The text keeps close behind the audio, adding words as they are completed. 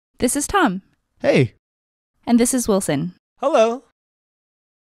This is Tom. Hey. And this is Wilson. Hello.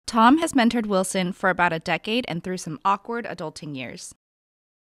 Tom has mentored Wilson for about a decade and through some awkward adulting years.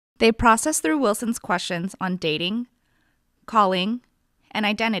 They process through Wilson's questions on dating, calling, and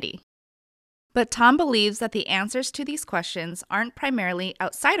identity. But Tom believes that the answers to these questions aren't primarily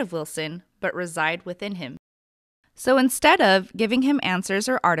outside of Wilson, but reside within him. So instead of giving him answers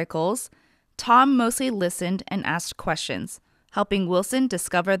or articles, Tom mostly listened and asked questions, helping Wilson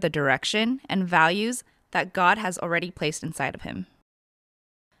discover the direction and values that God has already placed inside of him.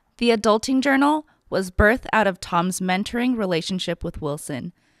 The Adulting Journal was birthed out of Tom's mentoring relationship with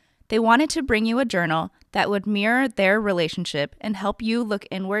Wilson. They wanted to bring you a journal that would mirror their relationship and help you look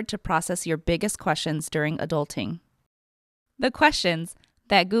inward to process your biggest questions during adulting. The questions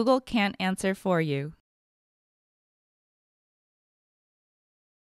that Google can't answer for you.